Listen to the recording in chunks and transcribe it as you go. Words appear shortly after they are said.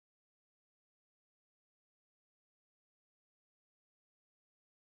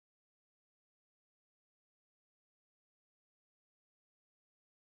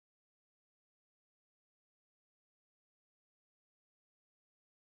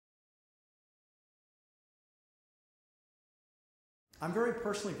I'm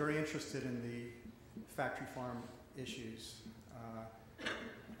personally very interested in the factory farm issues.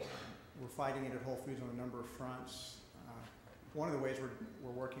 We're fighting it at Whole Foods on a number of fronts. One of the ways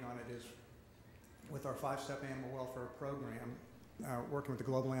we're working on it is with our 5-step animal welfare program, working with the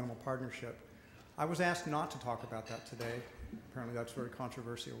Global Animal Partnership. I was asked not to talk about that today. Apparently that's very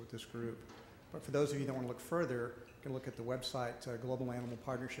controversial with this group. But for those of you that want to look further, you can look at the website,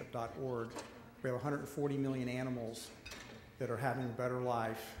 globalanimalpartnership.org. We have 140 million animals that are having a better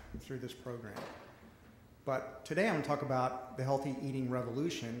life through this program. But today I'm going to talk about the healthy eating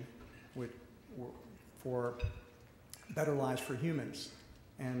revolution for better lives for humans.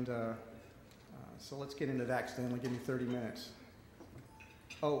 And so let's get into that, because they only give me 30 minutes.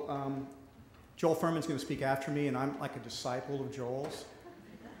 Joel Furman's going to speak after me, and I'm like a disciple of Joel's.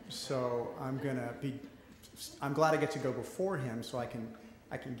 So I'm glad I get to go before him, so I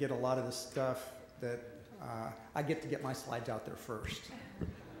can get a lot of the stuff that I get to get my slides out there first.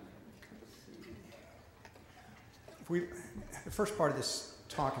 The first part of this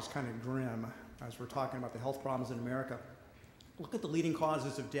talk is kind of grim, as we're talking about the health problems in America. Look at the leading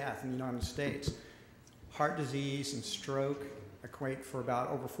causes of death in the United States. Heart disease and stroke equate for about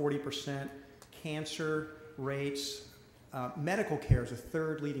over 40%. Cancer rates. Medical care is the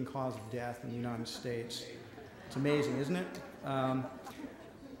third leading cause of death in the United States. It's amazing, isn't it?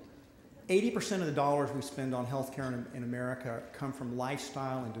 80% of the dollars we spend on healthcare in America come from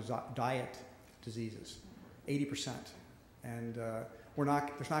lifestyle and diet diseases. 80%. And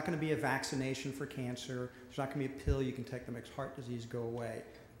there's not going to be a vaccination for cancer. There's not going to be a pill you can take that makes heart disease go away.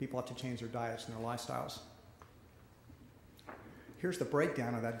 People have to change their diets and their lifestyles. Here's the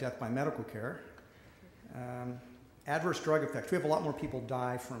breakdown of that death by medical care. Adverse drug effects. We have a lot more people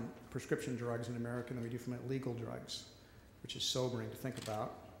die from prescription drugs in America than we do from illegal drugs, which is sobering to think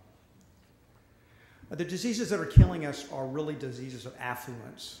about. The diseases that are killing us are really diseases of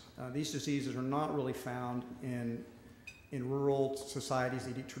affluence. These diseases are not really found in rural societies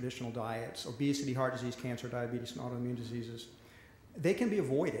that eat traditional diets. Obesity, heart disease, cancer, diabetes, and autoimmune diseases. They can be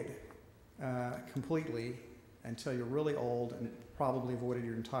avoided completely until you're really old, and probably avoided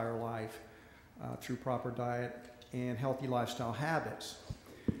your entire life through proper diet and healthy lifestyle habits.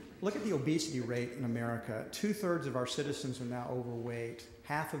 Look at the obesity rate in America. 2/3 of our citizens are now overweight.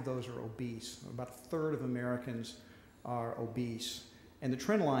 Half of those are obese. About a third of Americans are obese. And the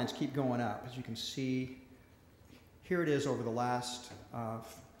trend lines keep going up. As you can see, here it is over the last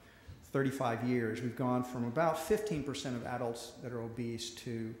 35 years. We've gone from about 15% of adults that are obese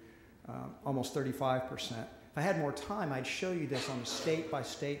to almost 35%. If I had more time, I'd show you this on a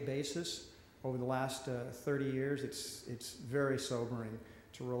state-by-state basis over the last 30 years. It's very sobering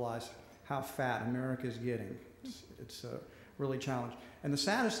to realize how fat America is getting. It's really challenging. And the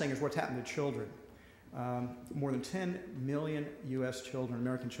saddest thing is what's happened to children. More than 10 million U.S. children,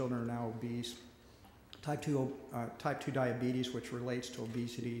 American children, are now obese. Type 2 diabetes, which relates to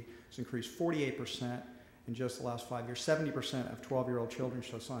obesity, has increased 48% in just the last 5 years. 70% of 12-year-old children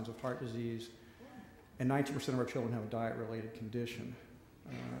show signs of heart disease, and 90% of our children have a diet-related condition.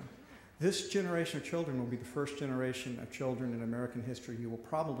 This generation of children will be the first generation of children in American history who will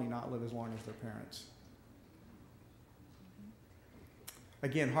probably not live as long as their parents.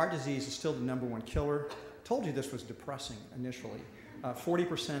 Again, heart disease is still the #1 killer. I told you this was depressing initially.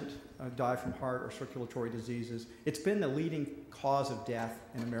 40% die from heart or circulatory diseases. It's been the leading cause of death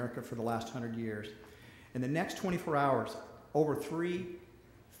in America for the last 100 years. In the next 24 hours, over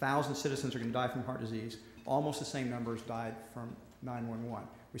 3,000 citizens are going to die from heart disease. Almost the same numbers died from 911.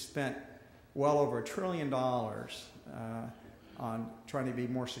 We spent well over $1 trillion on trying to be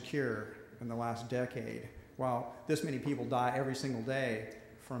more secure in the last decade, while this many people die every single day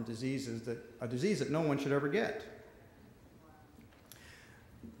from a disease that no one should ever get.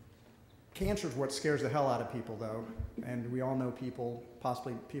 Cancer is what scares the hell out of people, though, and we all know people,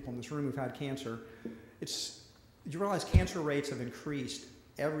 possibly people in this room, who've had cancer. You realize cancer rates have increased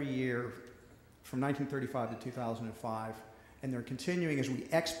every year from 1935 to 2005, and they're continuing as we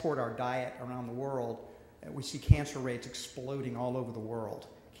export our diet around the world. We see cancer rates exploding all over the world.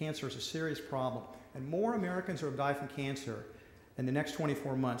 Cancer is a serious problem, and more Americans have died from cancer in the next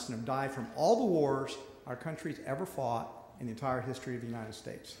 24 months than have died from all the wars our country's ever fought in the entire history of the United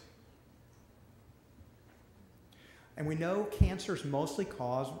States. And we know cancer is mostly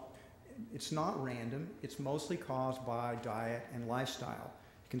caused, it's not random, it's mostly caused by diet and lifestyle.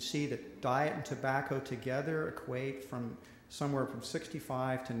 You can see that diet and tobacco together equate from somewhere from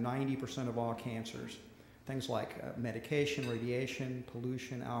 65 to 90% of all cancers. Things like medication, radiation,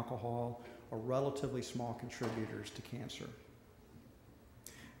 pollution, alcohol are relatively small contributors to cancer.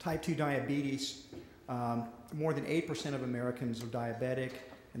 Type 2 diabetes More than 8% of Americans are diabetic,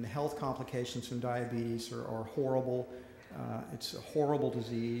 and the health complications from diabetes are horrible. It's a horrible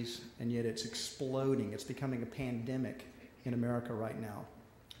disease, and yet it's exploding. It's becoming a pandemic in America right now.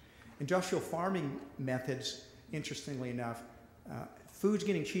 Industrial farming methods, interestingly enough, food's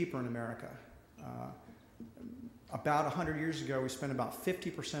getting cheaper in America. About 100 years ago, we spent about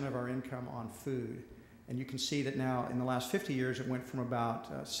 50% of our income on food. And you can see that now, in the last 50 years, it went from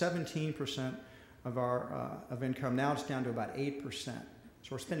about 17% of income. Now it's down to about 8%. So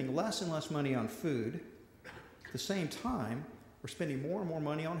we're spending less and less money on food. At the same time, we're spending more and more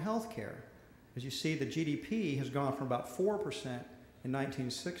money on health care. As you see, the GDP has gone from about 4% in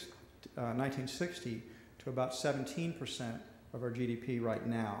 1960 to about 17% of our GDP right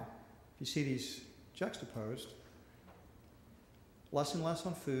now. You see these juxtaposed. Less and less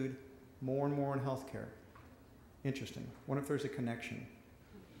on food, more and more on health care. Interesting. Wonder if there's a connection.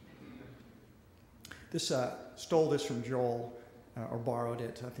 This stole this from Joel, or borrowed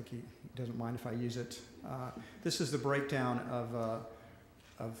it. I think he doesn't mind if I use it. This is the breakdown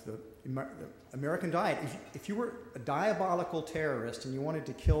of the American diet. If you were a diabolical terrorist and you wanted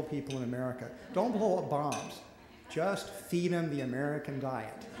to kill people in America, don't blow up bombs. Just feed them the American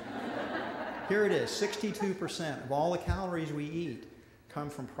diet. Here it is, 62% of all the calories we eat come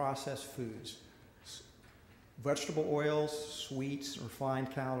from processed foods. Vegetable oils, sweets,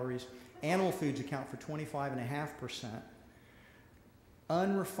 refined calories. Animal foods account for 25.5%.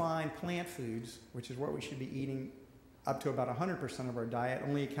 Unrefined plant foods, which is what we should be eating up to about 100% of our diet,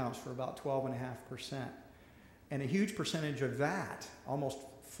 only accounts for about 12.5%. And a huge percentage of that, almost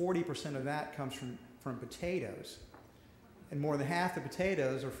 40% of that, comes from potatoes. And more than half the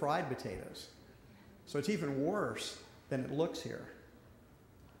potatoes are fried potatoes. So it's even worse than it looks here.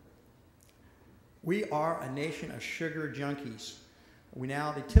 We are a nation of sugar junkies.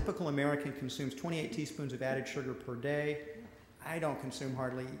 The typical American consumes 28 teaspoons of added sugar per day. I don't consume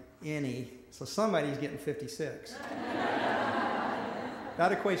hardly any, so somebody's getting 56.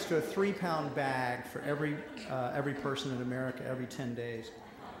 That equates to a 3-pound bag for every person in America every 10 days.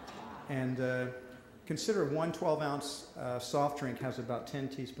 And consider one 12-ounce soft drink has about 10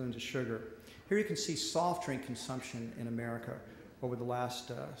 teaspoons of sugar. Here you can see soft drink consumption in America over the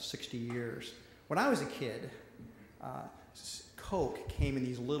last 60 years. When I was a kid, Coke came in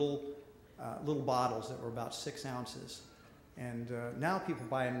these little bottles that were about 6 ounces. And now people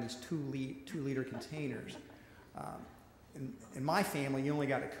buy them in these 2-liter containers. In my family, you only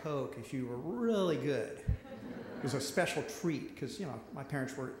got a Coke if you were really good. It was a special treat because, my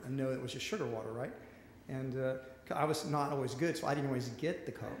parents know it was just sugar water, right? And I was not always good, so I didn't always get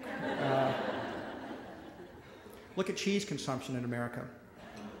the Coke. Look at cheese consumption in America.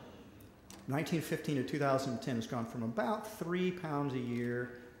 1915 to 2010 has gone from about 3 pounds a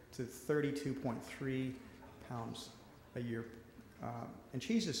year to 32.3 pounds a year. And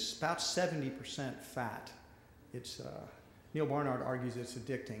cheese is about 70% fat. Neil Barnard argues it's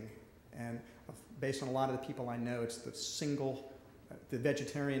addicting. And based on a lot of the people I know, it's the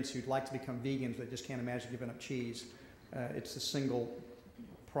vegetarians who'd like to become vegans but just can't imagine giving up cheese. It's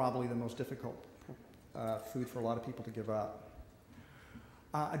probably the most difficult food for a lot of people to give up.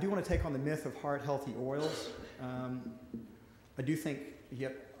 I do want to take on the myth of heart-healthy oils. I do think,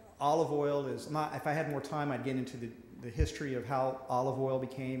 olive oil is not, if I had more time, I'd get into the history of how olive oil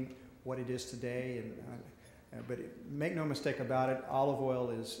became what it is today. But make no mistake about it, olive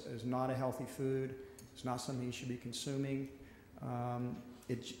oil is not a healthy food. It's not something you should be consuming.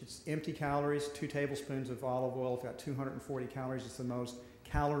 It's empty calories. 2 tablespoons of olive oil, it's got 240 calories. It's the most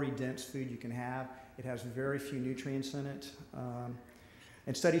calorie-dense food you can have. It has very few nutrients in it.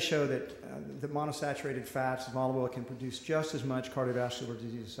 And studies show that the monosaturated fats of olive oil can produce just as much cardiovascular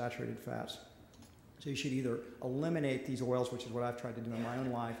disease as saturated fats. So you should either eliminate these oils, which is what I've tried to do in my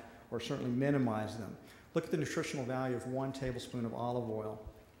own life, or certainly minimize them. Look at the nutritional value of 1 tablespoon of olive oil.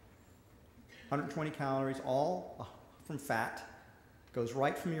 120 calories, all from fat, goes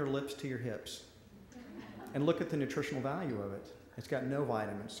right from your lips to your hips. And look at the nutritional value of it. It's got no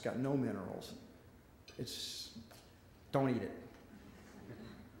vitamins, it's got no minerals. Don't eat it.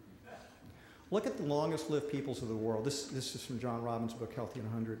 Look at the longest-lived peoples of the world. This is from John Robbins' book, Healthy in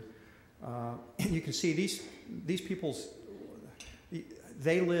 100. And you can see these peoples,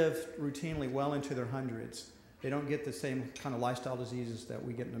 they live routinely well into their hundreds. They don't get the same kind of lifestyle diseases that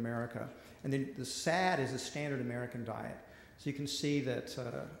we get in America. And then the SAD is a standard American diet. So you can see that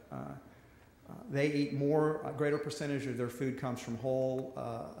they eat a greater percentage of their food comes from whole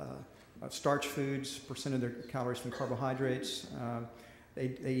starch foods, percent of their calories from carbohydrates.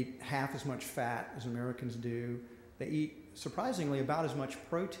 They eat half as much fat as Americans do. They eat, surprisingly, about as much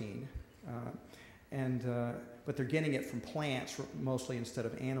protein. but they're getting it from plants mostly instead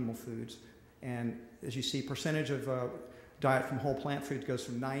of animal foods. And as you see, percentage of diet from whole plant foods goes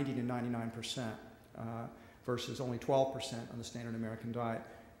from 90 to 99%, versus only 12% on the standard American diet.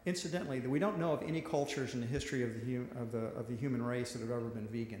 Incidentally, we don't know of any cultures in the history of the human race that have ever been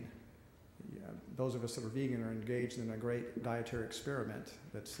vegan. Those of us that are vegan are engaged in a great dietary experiment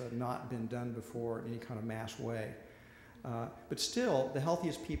that's not been done before in any kind of mass way. But still, the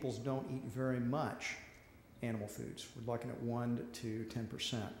healthiest peoples don't eat very much animal foods. We're looking at 1 to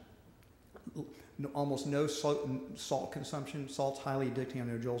 10%. Almost no salt consumption. Salt's highly addicting. I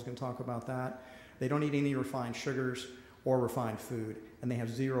know Joel's going to talk about that. They don't eat any refined sugars or refined food, and they have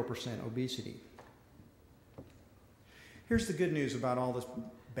 0% obesity. Here's the good news about all this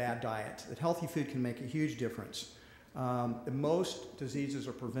bad diet, that healthy food can make a huge difference. Most diseases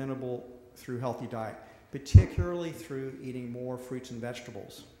are preventable through healthy diet, particularly through eating more fruits and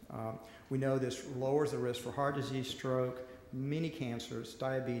vegetables. We know this lowers the risk for heart disease, stroke, many cancers,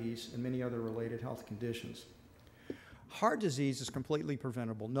 diabetes, and many other related health conditions. Heart disease is completely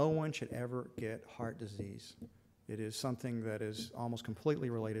preventable. No one should ever get heart disease. It is something that is almost completely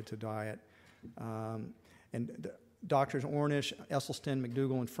related to diet. Doctors Ornish, Esselstyn,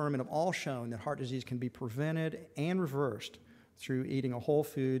 McDougall, and Furman have all shown that heart disease can be prevented and reversed through eating a whole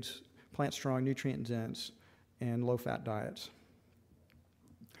foods, plant-strong, nutrient-dense, and low-fat diets.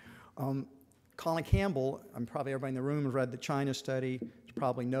 Colin Campbell, probably everybody in the room has read the China study. There's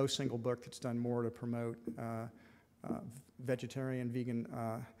probably no single book that's done more to promote vegetarian, vegan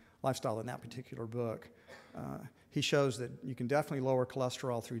lifestyle than that particular book. He shows that you can definitely lower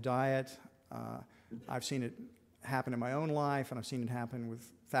cholesterol through diet. I've seen it happen in my own life, and I've seen it happen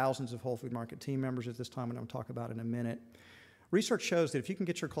with thousands of Whole Food Market team members at this time, and I'm going to talk about it in a minute. Research shows that if you can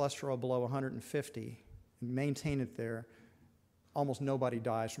get your cholesterol below 150 and maintain it there, almost nobody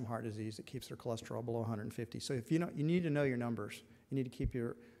dies from heart disease that keeps their cholesterol below 150. So if you need to know your numbers. You need to keep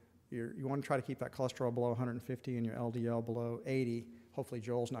you want to try to keep that cholesterol below 150 and your LDL below 80. Hopefully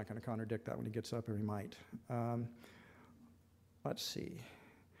Joel's not going to contradict that when he gets up, or he might. Let's see.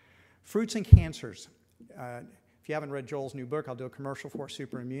 Fruits and cancers. If you haven't read Joel's new book, I'll do a commercial for it,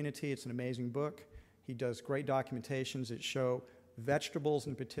 Super Immunity. It's an amazing book. He does great documentations that show vegetables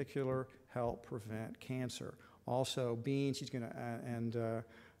in particular help prevent cancer. Also, beans, he's going to, and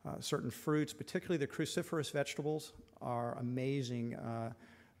certain fruits, particularly the cruciferous vegetables, are amazing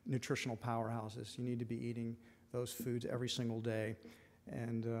nutritional powerhouses. You need to be eating those foods every single day.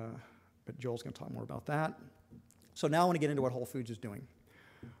 But Joel's going to talk more about that. So now I want to get into what Whole Foods is doing.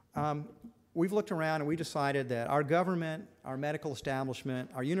 We've looked around and we decided that our government, our medical establishment,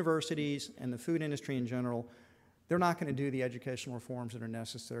 our universities, and the food industry in general, they're not going to do the educational reforms that are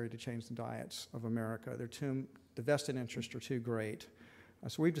necessary to change the diets of America. The vested interests are too great.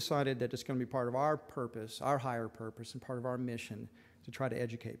 So we've decided that it's going to be part of our purpose, our higher purpose, and part of our mission to try to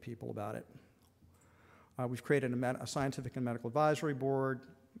educate people about it. We've created a scientific and medical advisory board.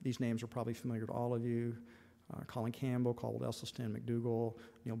 These names are probably familiar to all of you. Colin Campbell, Caldwell Esselstyn, McDougall,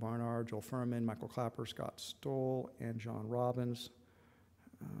 Neil Barnard, Joel Furman, Michael Clapper, Scott Stoll, and John Robbins.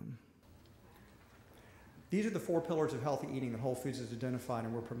 These are the 4 pillars of healthy eating that Whole Foods has identified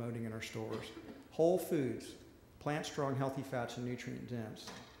and we're promoting in our stores. Whole foods, plant-strong, healthy fats, and nutrient-dense.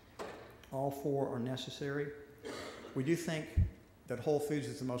 All 4 are necessary. We do think that Whole Foods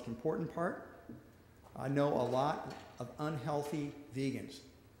is the most important part. I know a lot of unhealthy vegans,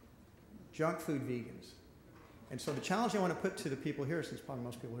 junk food vegans. And so the challenge I want to put to the people here, since probably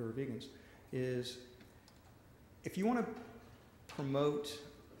most people here are vegans, is if you want to promote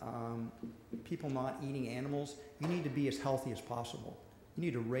people not eating animals, you need to be as healthy as possible. You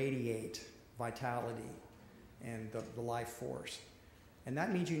need to radiate vitality and the life force. And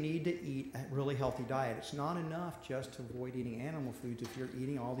that means you need to eat a really healthy diet. It's not enough just to avoid eating animal foods if you're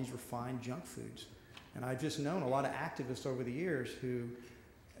eating all these refined junk foods. And I've just known a lot of activists over the years who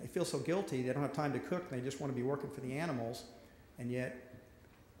they feel so guilty, they don't have time to cook, and they just want to be working for the animals, and yet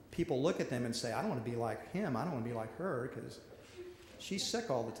people look at them and say, I don't want to be like him, I don't want to be like her, because she's sick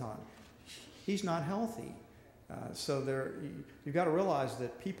all the time. He's not healthy. You've got to realize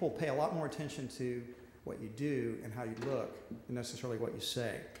that people pay a lot more attention to what you do and how you look than necessarily what you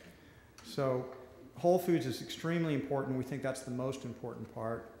say. So Whole Foods is extremely important. We think that's the most important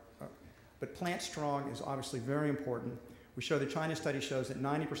part. But plant strong is obviously very important. We show the China study shows that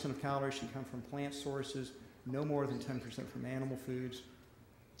 90% of calories should come from plant sources, no more than 10% from animal foods.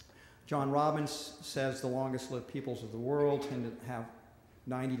 John Robbins says the longest lived peoples of the world tend to have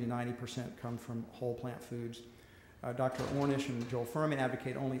 90 to 90% come from whole plant foods. Dr. Ornish and Joel Furman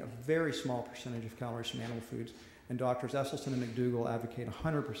advocate only a very small percentage of calories from animal foods. And Doctors Esselstyn and McDougall advocate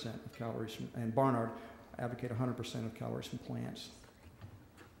 100% of calories from, and Barnard advocate 100% of calories from plants.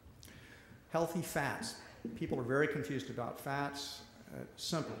 Healthy fats. People are very confused about fats.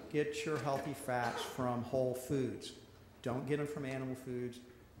 Simple. Get your healthy fats from whole foods. Don't get them from animal foods.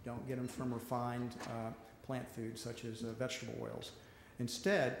 Don't get them from refined plant foods such as vegetable oils.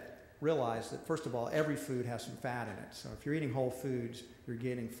 Instead, realize that, first of all, every food has some fat in it. So if you're eating whole foods, you're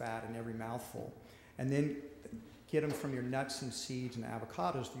getting fat in every mouthful. And then get them from your nuts and seeds and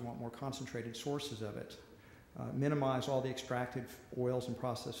avocados if you want more concentrated sources of it. Minimize all the extracted oils and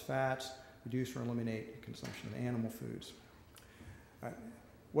processed fats. Reduce or eliminate consumption of animal foods.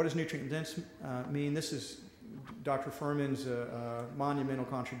 What does nutrient dense mean? This is Dr. Furman's monumental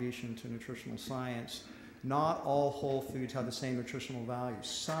contribution to nutritional science. Not all whole foods have the same nutritional value.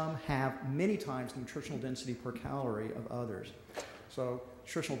 Some have many times the nutritional density per calorie of others. So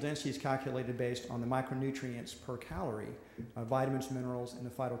nutritional density is calculated based on the micronutrients per calorie, vitamins, minerals, and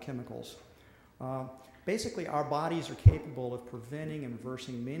the phytochemicals. Basically, our bodies are capable of preventing and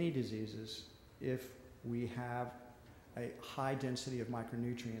reversing many diseases if we have a high density of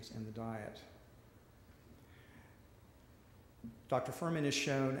micronutrients in the diet. Dr. Furman has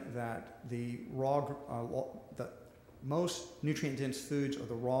shown that the most nutrient-dense foods are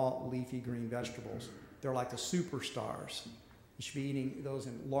the raw, leafy green vegetables. They're like the superstars. You should be eating those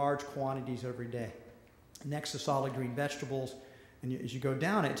in large quantities every day. Next, the solid green vegetables. And as you go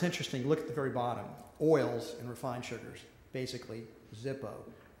down, it's interesting. Look at the very bottom. Oils and refined sugars, basically Zippo.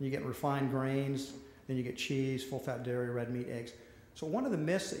 You get refined grains, then you get cheese, full-fat dairy, red meat, eggs. So one of the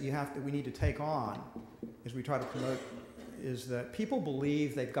myths that we need to take on as we try to promote is that people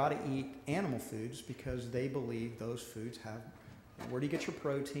believe they've got to eat animal foods because they believe those foods have, where do you get your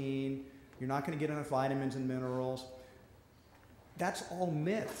protein? You're not going to get enough vitamins and minerals. That's all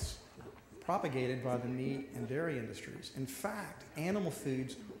myths propagated by the meat and dairy industries. In fact, animal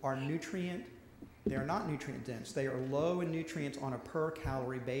foods are they are not nutrient dense. They are low in nutrients on a per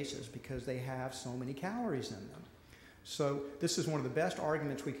calorie basis because they have so many calories in them. So this is one of the best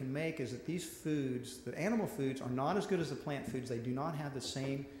arguments we can make, is that these foods, the animal foods, are not as good as the plant foods. They do not have the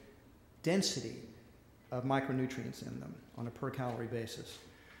same density of micronutrients in them on a per calorie basis.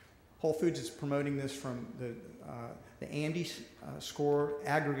 Whole Foods is promoting this from the Andes score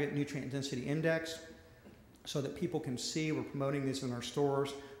aggregate nutrient density index, so that people can see. We're promoting this in our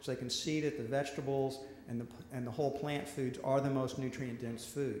stores so they can see that the vegetables and the whole plant foods are the most nutrient dense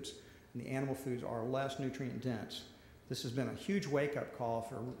foods, and the animal foods are less nutrient dense. This has been a huge wake-up call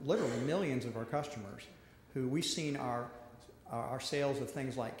for literally millions of our customers, who we've seen our sales of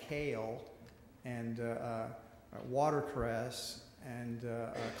things like kale and watercress and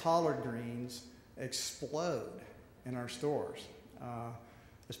collard greens explode in our stores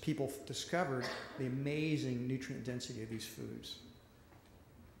as people discovered the amazing nutrient density of these foods.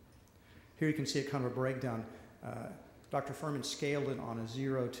 Here you can see a kind of a breakdown. Dr. Furman scaled it on a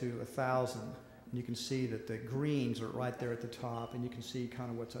 0 to 1,000. And you can see that the greens are right there at the top, and you can see kind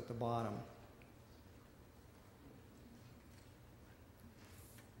of what's at the bottom.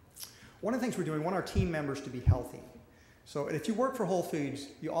 One of the things we're doing, we want our team members to be healthy. So if you work for Whole Foods,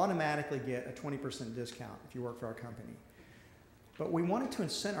 you automatically get a 20% discount if you work for our company. But we wanted to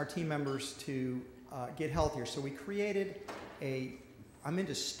incent our team members to get healthier. So we created I'm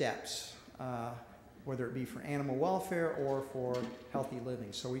into steps, whether it be for animal welfare or for healthy living.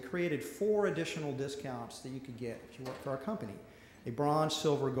 So we created 4 additional discounts that you could get if you work for our company. A bronze,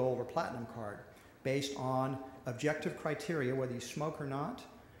 silver, gold, or platinum card based on objective criteria, whether you smoke or not,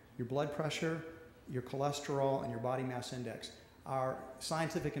 your blood pressure, your cholesterol, and your body mass index. Our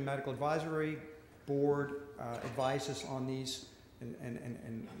scientific and medical advisory board advised us on these,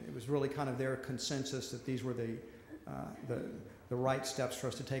 and it was really kind of their consensus that these were the right steps for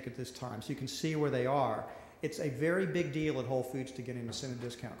us to take at this time. So you can see where they are. It's a very big deal at Whole Foods to get an incentive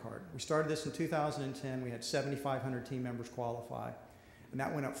discount card. We started this in 2010. We had 7,500 team members qualify, and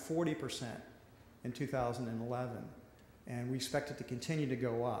that went up 40% in 2011. And we expect it to continue to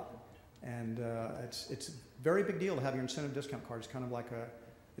go up. And it's a very big deal to have your incentive discount card. It's kind of like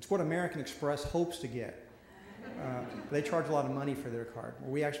it's what American Express hopes to get. They charge a lot of money for their card.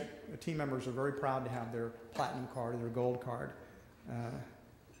 We actually, the team members are very proud to have their platinum card or their gold card.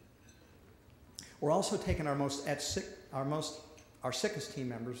 We're also taking our sickest team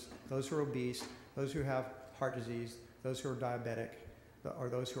members, those who are obese, those who have heart disease, those who are diabetic, or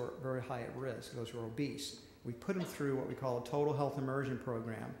those who are very high at risk, those who are obese. We put them through what we call a total health immersion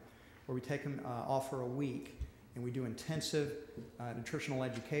program, where we take them off for a week, and we do intensive nutritional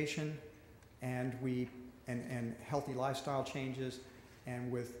education, and healthy lifestyle changes,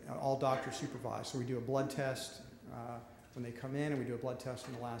 and with all doctor supervised. So we do a blood test when they come in and we do a blood test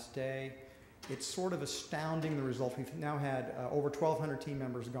on the last day. It's sort of astounding, the results. We've now had over 1,200 team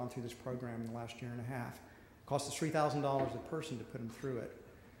members have gone through this program in the last year and a half. It costs us $3,000 a person to put them through it.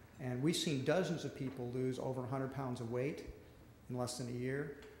 And we've seen dozens of people lose over 100 pounds of weight in less than a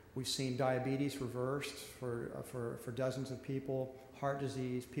year. We've seen diabetes reversed for dozens of people, heart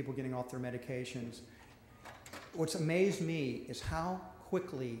disease, people getting off their medications. What's amazed me is how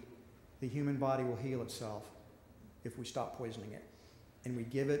quickly the human body will heal itself if we stop poisoning it and we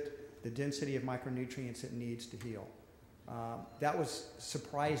give it the density of micronutrients it needs to heal. That was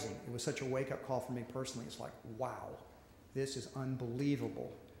surprising. It was such a wake-up call for me personally. It's like, wow, this is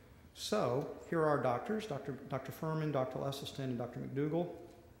unbelievable. So here are our doctors, Dr. Furman, Dr. Esselstyn, and Dr. McDougall.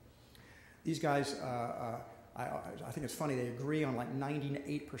 These guys, I think it's funny, they agree on like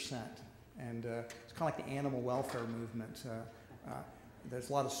 98%. And it's kind of like the animal welfare movement. There's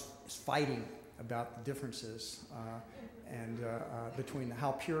a lot of fighting about the differences between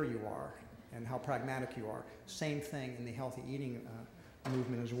how pure you are and how pragmatic you are. Same thing in the healthy eating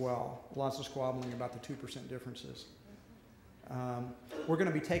movement as well. Lots of squabbling about the 2% differences. We're going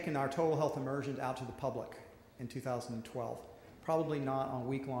to be taking our total health immersions out to the public in 2012. Probably not on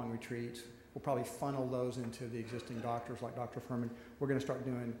week-long retreats. We'll probably funnel those into the existing doctors like Dr. Furman. We're going to start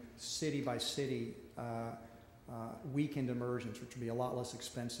doing city-by-city weekend immersions, which will be a lot less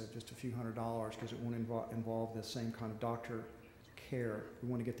expensive, just a few $100s, because it won't involve the same kind of doctor care. We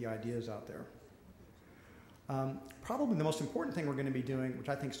want to get the ideas out there. Probably the most important thing we're going to be doing, which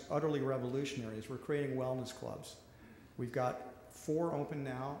I think is utterly revolutionary, is we're creating wellness clubs. We've got 4 open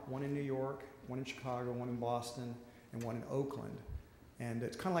now, one in New York, one in Chicago, one in Boston, and one in Oakland. And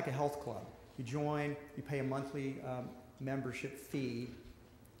it's kind of like a health club. You join, you pay a monthly membership fee,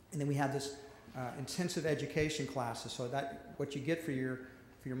 and then we have this intensive education classes. So that what you get for your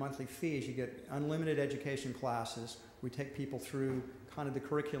monthly fee is you get unlimited education classes. We take people through kind of the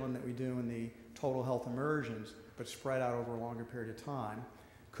curriculum that we do in the total health immersions, but spread out over a longer period of time.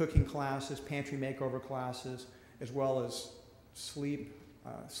 Cooking classes, pantry makeover classes, as well as sleep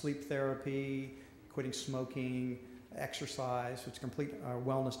therapy, quitting smoking, exercise. It's a complete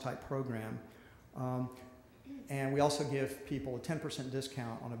wellness type program. And we also give people a 10%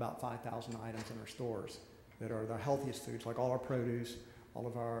 discount on about 5,000 items in our stores that are the healthiest foods, like all our produce, all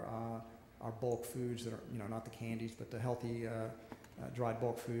of our bulk foods that are, not the candies, but the healthy dried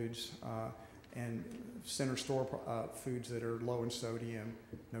bulk foods, and center store foods that are low in sodium,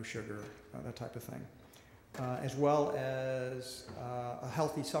 no sugar, that type of thing. As well as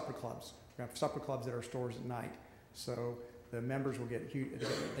healthy supper clubs. We have supper clubs at our stores at night. So the members will get huge,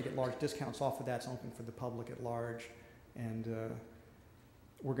 they get large discounts off of that. It's open for the public at large. And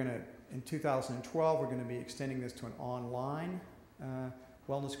we're going to, in 2012, we're going to be extending this to an online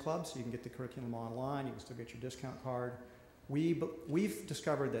wellness club, so you can get the curriculum online. You can still get your discount card. We've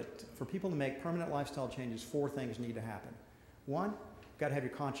discovered that for people to make permanent lifestyle changes, 4 things need to happen. 1, you've got to have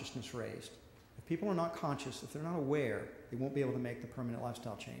your consciousness raised. If people are not conscious, if they're not aware, they won't be able to make the permanent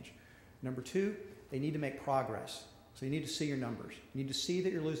lifestyle change. Number 2, they need to make progress. So you need to see your numbers. You need to see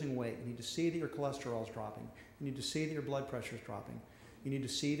that you're losing weight. You need to see that your cholesterol is dropping. You need to see that your blood pressure is dropping. You need to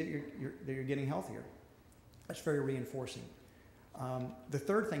see that you're getting healthier. That's very reinforcing. The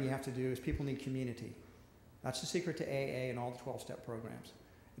third thing you have to do is people need community. That's the secret to AA and all the 12-step programs.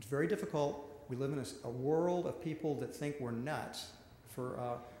 It's very difficult. We live in a world of people that think we're nuts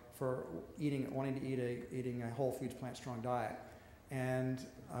for wanting to eating a whole foods, plant-strong diet. And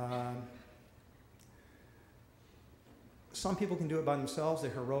some people can do it by themselves.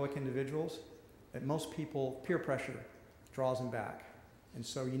 They're heroic individuals. But most people, peer pressure draws them back. And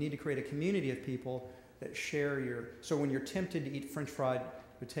so you need to create a community of people that share so when you're tempted to eat French fried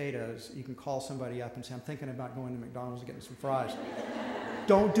potatoes, you can call somebody up and say, I'm thinking about going to McDonald's and getting some fries.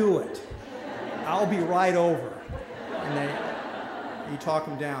 Don't do it. I'll be right over. And you talk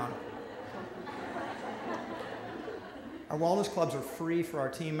them down. Our wellness clubs are free for our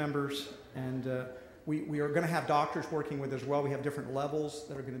team members, and we are going to have doctors working with as well. We have different levels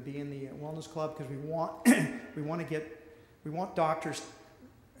that are going to be in the wellness club because we want doctors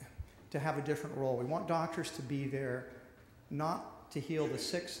to have a different role. We want doctors to be there not to heal the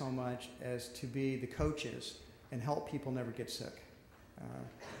sick so much as to be the coaches and help people never get sick.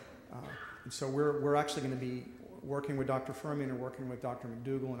 And so we're actually going to be working with Dr. Furman and working with Dr.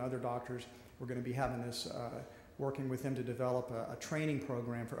 McDougall and other doctors. We're going to be having this, working with them to develop a training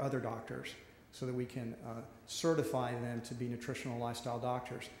program for other doctors so that we can certify them to be nutritional lifestyle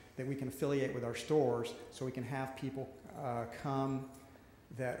doctors, that we can affiliate with our stores so we can have people come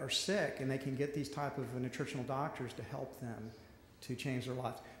that are sick and they can get these type of nutritional doctors to help them to change their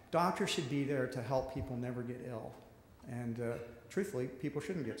lives. Doctors should be there to help people never get ill. And truthfully, people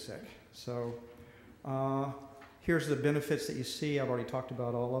shouldn't get sick. So here's the benefits that you see. I've already talked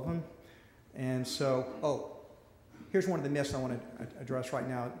about all of them. And so, here's one of the myths I want to address right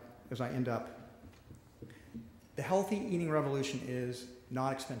now as I end up. The healthy eating revolution is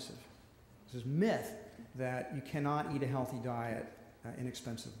not expensive. This is myth that you cannot eat a healthy diet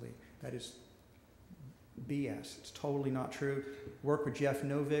inexpensively. That is BS. It's totally not true. Worked with Jeff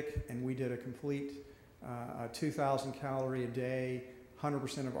Novick, and we did a complete 2,000 calorie a day,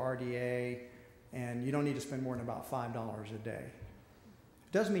 100% of RDA, and you don't need to spend more than about $5 a day.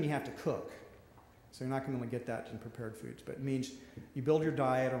 It doesn't mean you have to cook, so you're not going to get that in prepared foods, but it means you build your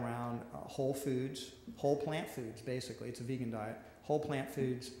diet around whole foods, whole plant foods, basically. It's a vegan diet, whole plant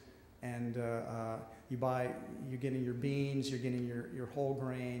foods, and you're getting your beans, you're getting your whole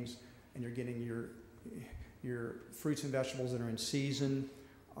grains, and you're getting your fruits and vegetables that are in season,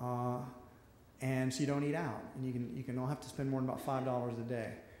 and so you don't eat out, and you can don't have to spend more than about $5 a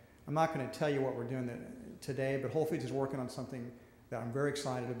day. I'm not going to tell you what we're doing today, but Whole Foods is working on something that I'm very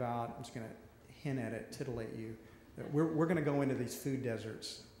excited about. I'm just going to hint at it, titillate you. We're going to go into these food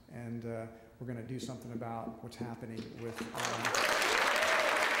deserts, and we're going to do something about what's happening with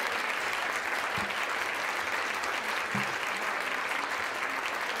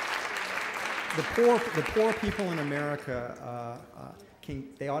the poor people in America.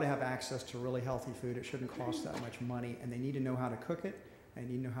 They ought to have access to really healthy food. It shouldn't cost that much money, and they need to know how to cook it, and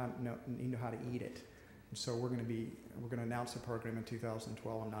need to know how to eat it. And so we're going to announce the program in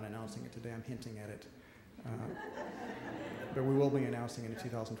 2012. I'm not announcing it today. I'm hinting at it, but we will be announcing it in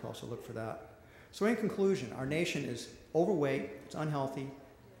 2012. So look for that. So in conclusion, our nation is overweight. It's unhealthy.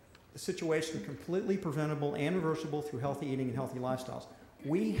 The situation is completely preventable and reversible through healthy eating and healthy lifestyles.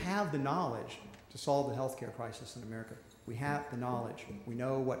 We have the knowledge to solve the healthcare crisis in America. We have the knowledge. We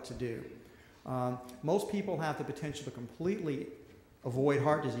know what to do. Most people have the potential to completely avoid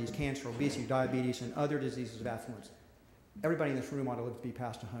heart disease, cancer, obesity, diabetes, and other diseases of affluence. Everybody in this room ought to live to be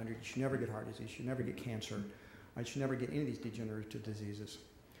past 100. You should never get heart disease. You should never get cancer. You should never get any of these degenerative diseases.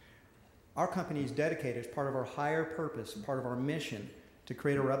 Our company is dedicated as part of our higher purpose, part of our mission, to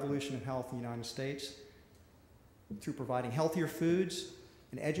create a revolution of health in the United States through providing healthier foods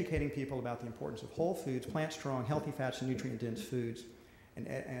and educating people about the importance of whole foods, plant-strong, healthy fats, and nutrient-dense foods.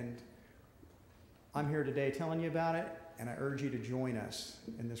 And I'm here today telling you about it, and I urge you to join us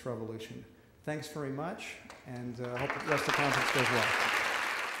in this revolution. Thanks very much, and I hope the rest of the conference goes well.